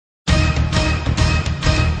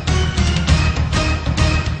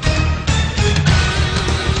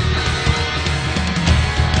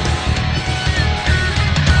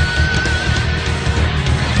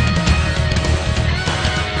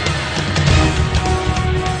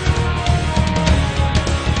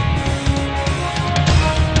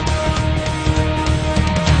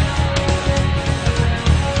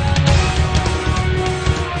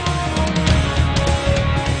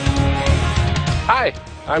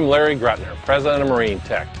I'm Larry Grutner, President of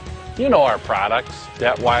MarineTech. You know our products,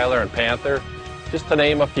 Detweiler and Panther, just to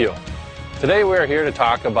name a few. Today we're here to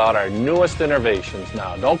talk about our newest innovations.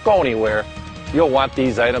 Now, don't go anywhere. You'll want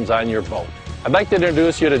these items on your boat. I'd like to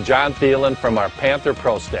introduce you to John Thielen from our Panther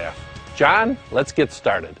Pro staff. John, let's get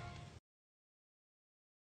started.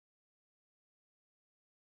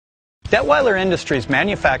 Detweiler Industries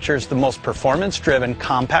manufactures the most performance-driven,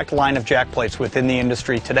 compact line of jack plates within the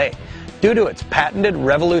industry today. Due to its patented,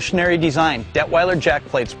 revolutionary design, Detweiler jack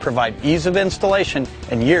plates provide ease of installation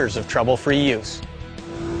and years of trouble-free use.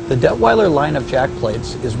 The Detweiler line of jack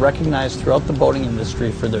plates is recognized throughout the boating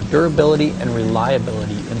industry for their durability and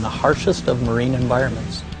reliability in the harshest of marine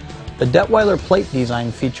environments. The Detweiler plate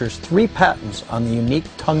design features 3 patents on the unique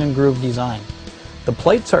tongue and groove design. The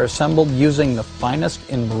plates are assembled using the finest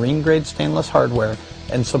in marine-grade stainless hardware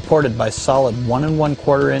and supported by solid 1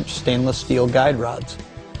 1/4 inch stainless steel guide rods.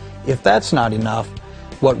 If that's not enough,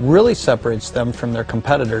 what really separates them from their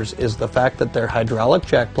competitors is the fact that their hydraulic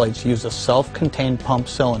jack plates use a self-contained pump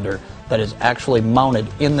cylinder that is actually mounted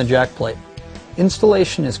in the jack plate.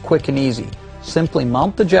 Installation is quick and easy. Simply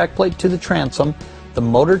mount the jack plate to the transom, the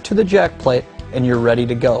motor to the jack plate, and you're ready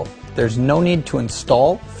to go. There's no need to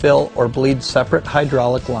install, fill, or bleed separate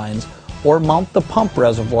hydraulic lines or mount the pump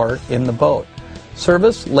reservoir in the boat.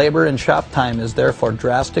 Service, labor, and shop time is therefore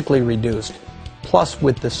drastically reduced. Plus,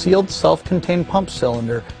 with the sealed self-contained pump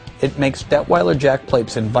cylinder, it makes Detweiler jack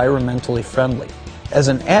plates environmentally friendly. As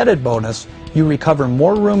an added bonus, you recover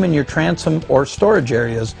more room in your transom or storage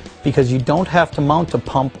areas because you don't have to mount a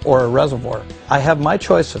pump or a reservoir. I have my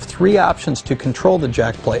choice of 3 options to control the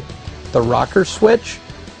jack plate: the rocker switch,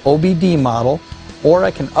 OBD model, or I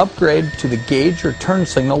can upgrade to the gauge or turn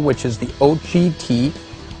signal, which is the OGT,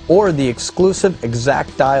 or the exclusive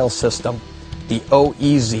exact dial system, the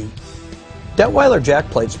OEZ. Detweiler jack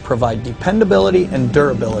plates provide dependability and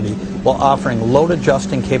durability while offering load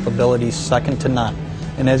adjusting capabilities second to none.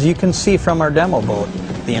 And as you can see from our demo boat,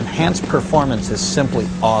 the enhanced performance is simply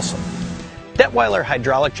awesome. Detweiler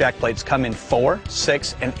hydraulic jack plates come in 4,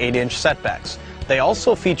 6, and 8-inch setbacks. They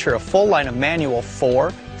also feature a full line of manual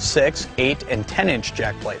 4, 6, 8, and 10-inch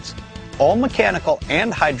jack plates. All mechanical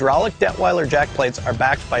and hydraulic Detweiler jack plates are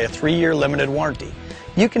backed by a 3-year limited warranty.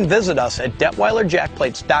 You can visit us at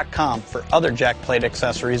DetweilerJackplates.com for other jack plate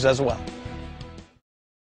accessories as well.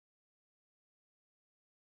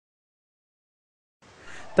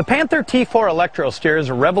 The Panther T4 Electro Steer is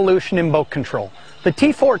a revolution in boat control. The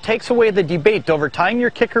T4 takes away the debate over tying your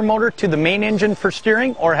kicker motor to the main engine for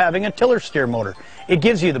steering or having a tiller steer motor. It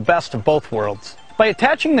gives you the best of both worlds. By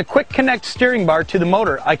attaching the Quick Connect steering bar to the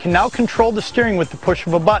motor, I can now control the steering with the push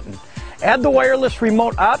of a button. Add the wireless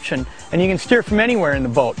remote option and you can steer from anywhere in the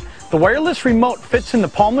boat. The wireless remote fits in the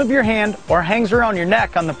palm of your hand or hangs around your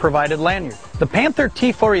neck on the provided lanyard. The Panther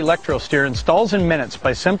T4 Electro Steer installs in minutes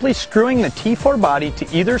by simply screwing the T4 body to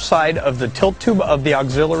either side of the tilt tube of the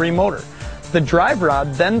auxiliary motor. The drive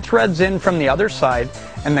rod then threads in from the other side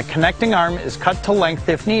and the connecting arm is cut to length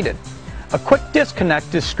if needed. A quick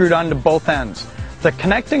disconnect is screwed onto both ends. The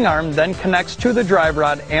connecting arm then connects to the drive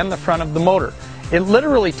rod and the front of the motor. It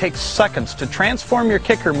literally takes seconds to transform your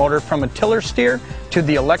kicker motor from a tiller steer to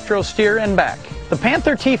the electro steer and back. The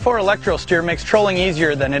Panther T4 Electro Steer makes trolling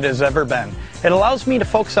easier than it has ever been. It allows me to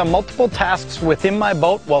focus on multiple tasks within my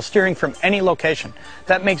boat while steering from any location.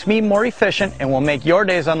 That makes me more efficient and will make your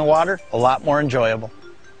days on the water a lot more enjoyable.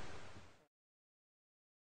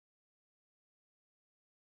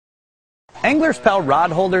 Angler's Pal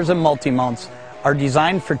rod holders and multi-mounts are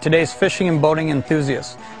designed for today's fishing and boating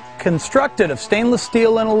enthusiasts. Constructed of stainless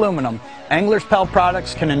steel and aluminum, Angler's Pal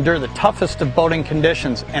products can endure the toughest of boating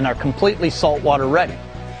conditions and are completely saltwater ready.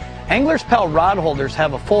 Angler's Pal rod holders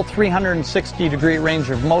have a full 360-degree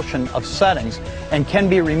range of motion of settings and can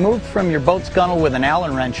be removed from your boat's gunnel with an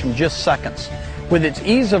Allen wrench in just seconds. With its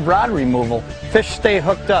ease of rod removal, fish stay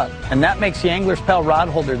hooked up, and that makes the Angler's Pal rod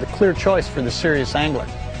holder the clear choice for the serious angler.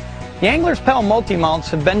 The Angler's Pal multi-mounts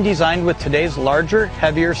have been designed with today's larger,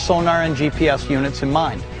 heavier sonar and GPS units in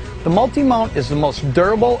mind. The multi-mount is the most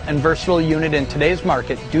durable and versatile unit in today's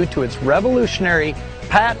market due to its revolutionary,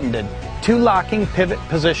 patented, 2-locking pivot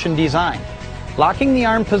position design. Locking the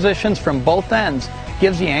arm positions from both ends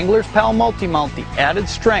gives the Angler's Pal multi-mount the added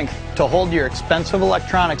strength to hold your expensive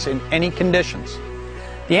electronics in any conditions.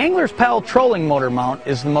 The Angler's Pal trolling motor mount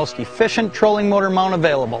is the most efficient trolling motor mount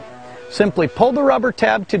available. Simply pull the rubber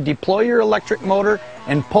tab to deploy your electric motor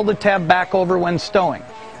and pull the tab back over when stowing.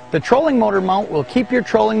 The trolling motor mount will keep your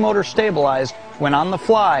trolling motor stabilized when on the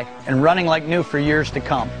fly and running like new for years to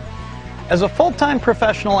come. As a full-time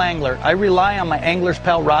professional angler, I rely on my Angler's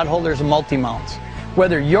Pal rod holders and multi-mounts.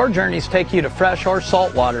 Whether your journeys take you to fresh or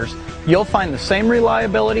salt waters, you'll find the same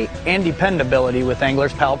reliability and dependability with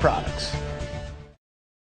Angler's Pal products.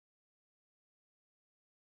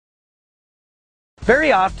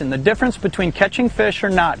 Very often, the difference between catching fish or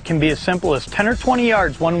not can be as simple as 10 or 20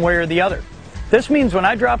 yards one way or the other. This means when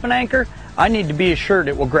I drop an anchor, I need to be assured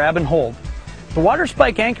it will grab and hold. The water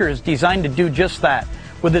spike anchor is designed to do just that.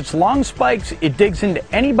 With its long spikes, it digs into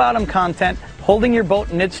any bottom content, holding your boat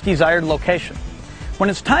in its desired location. When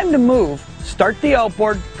it's time to move, start the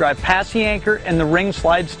outboard, drive past the anchor, and the ring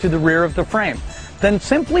slides to the rear of the frame. Then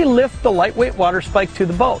simply lift the lightweight water spike to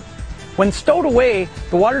the boat. When stowed away,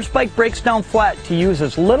 the water spike breaks down flat to use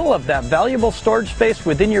as little of that valuable storage space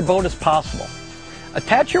within your boat as possible.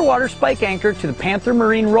 Attach your water spike anchor to the Panther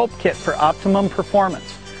Marine rope kit for optimum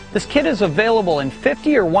performance. This kit is available in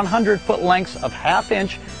 50 or 100 foot lengths of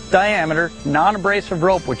half-inch diameter non-abrasive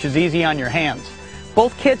rope, which is easy on your hands.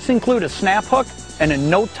 Both kits include a snap hook and a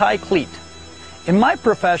no-tie cleat. In my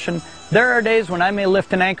profession, there are days when I may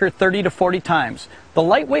lift an anchor 30 to 40 times. The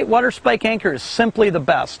lightweight water spike anchor is simply the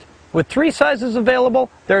best. With 3 sizes available,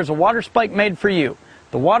 there is a water spike made for you.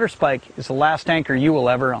 The water spike is the last anchor you will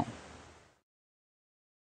ever own.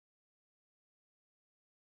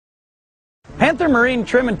 Panther Marine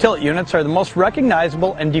trim and tilt units are the most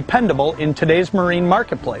recognizable and dependable in today's marine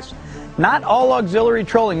marketplace. Not all auxiliary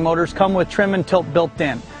trolling motors come with trim and tilt built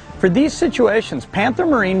in. For these situations, Panther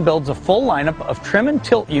Marine builds a full lineup of trim and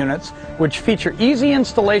tilt units which feature easy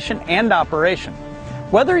installation and operation.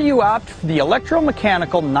 Whether you opt for the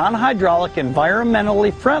electromechanical, non-hydraulic,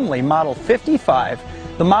 environmentally friendly Model 55,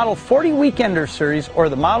 the Model 40 Weekender Series, or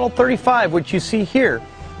the Model 35, which you see here,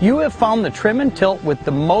 you have found the trim and tilt with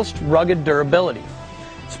the most rugged durability.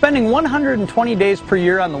 Spending 120 days per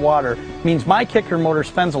year on the water means my kicker motor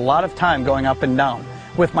spends a lot of time going up and down.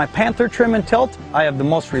 With my Panther trim and tilt, I have the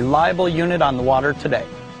most reliable unit on the water today.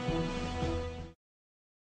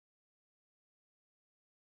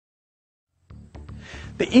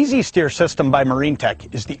 The Easy Steer system by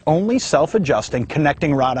MarineTech is the only self-adjusting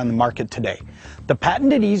connecting rod on the market today. The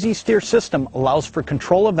patented Easy Steer system allows for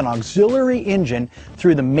control of an auxiliary engine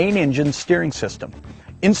through the main engine steering system.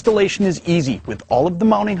 Installation is easy with all of the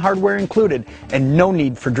mounting hardware included and no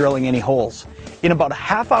need for drilling any holes. In about a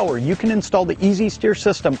half hour, you can install the Easy Steer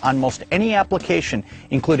system on most any application,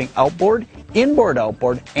 including outboard,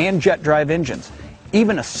 inboard-outboard, and jet drive engines,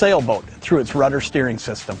 even a sailboat through its rudder steering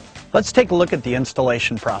system. Let's take a look at the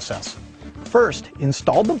installation process. First,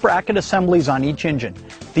 install the bracket assemblies on each engine.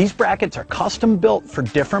 These brackets are custom built for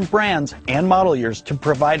different brands and model years to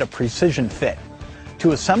provide a precision fit.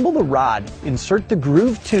 To assemble the rod, insert the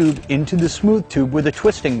groove tube into the smooth tube with a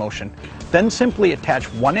twisting motion. Then simply attach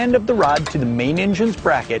one end of the rod to the main engine's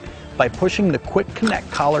bracket by pushing the quick connect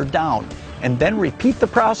collar down, and then repeat the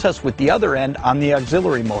process with the other end on the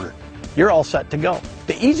auxiliary motor. You're all set to go.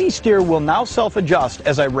 The Easy Steer will now self-adjust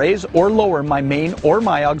as I raise or lower my main or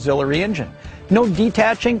my auxiliary engine. No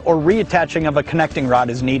detaching or reattaching of a connecting rod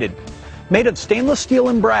is needed. Made of stainless steel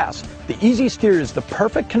and brass, the Easy Steer is the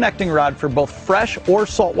perfect connecting rod for both fresh or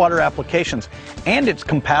saltwater applications, and it's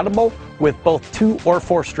compatible with both 2 or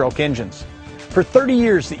 4-stroke engines. For 30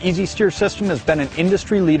 years, the Easy Steer system has been an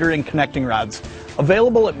industry leader in connecting rods.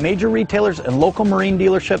 Available at major retailers and local marine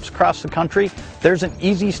dealerships across the country, there's an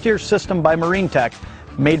Easy Steer system by MarineTech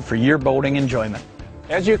made for your boating enjoyment.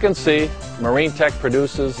 As you can see, MarineTech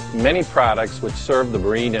produces many products which serve the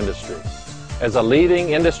marine industry. As a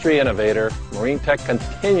leading industry innovator, MarineTech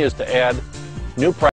continues to add new products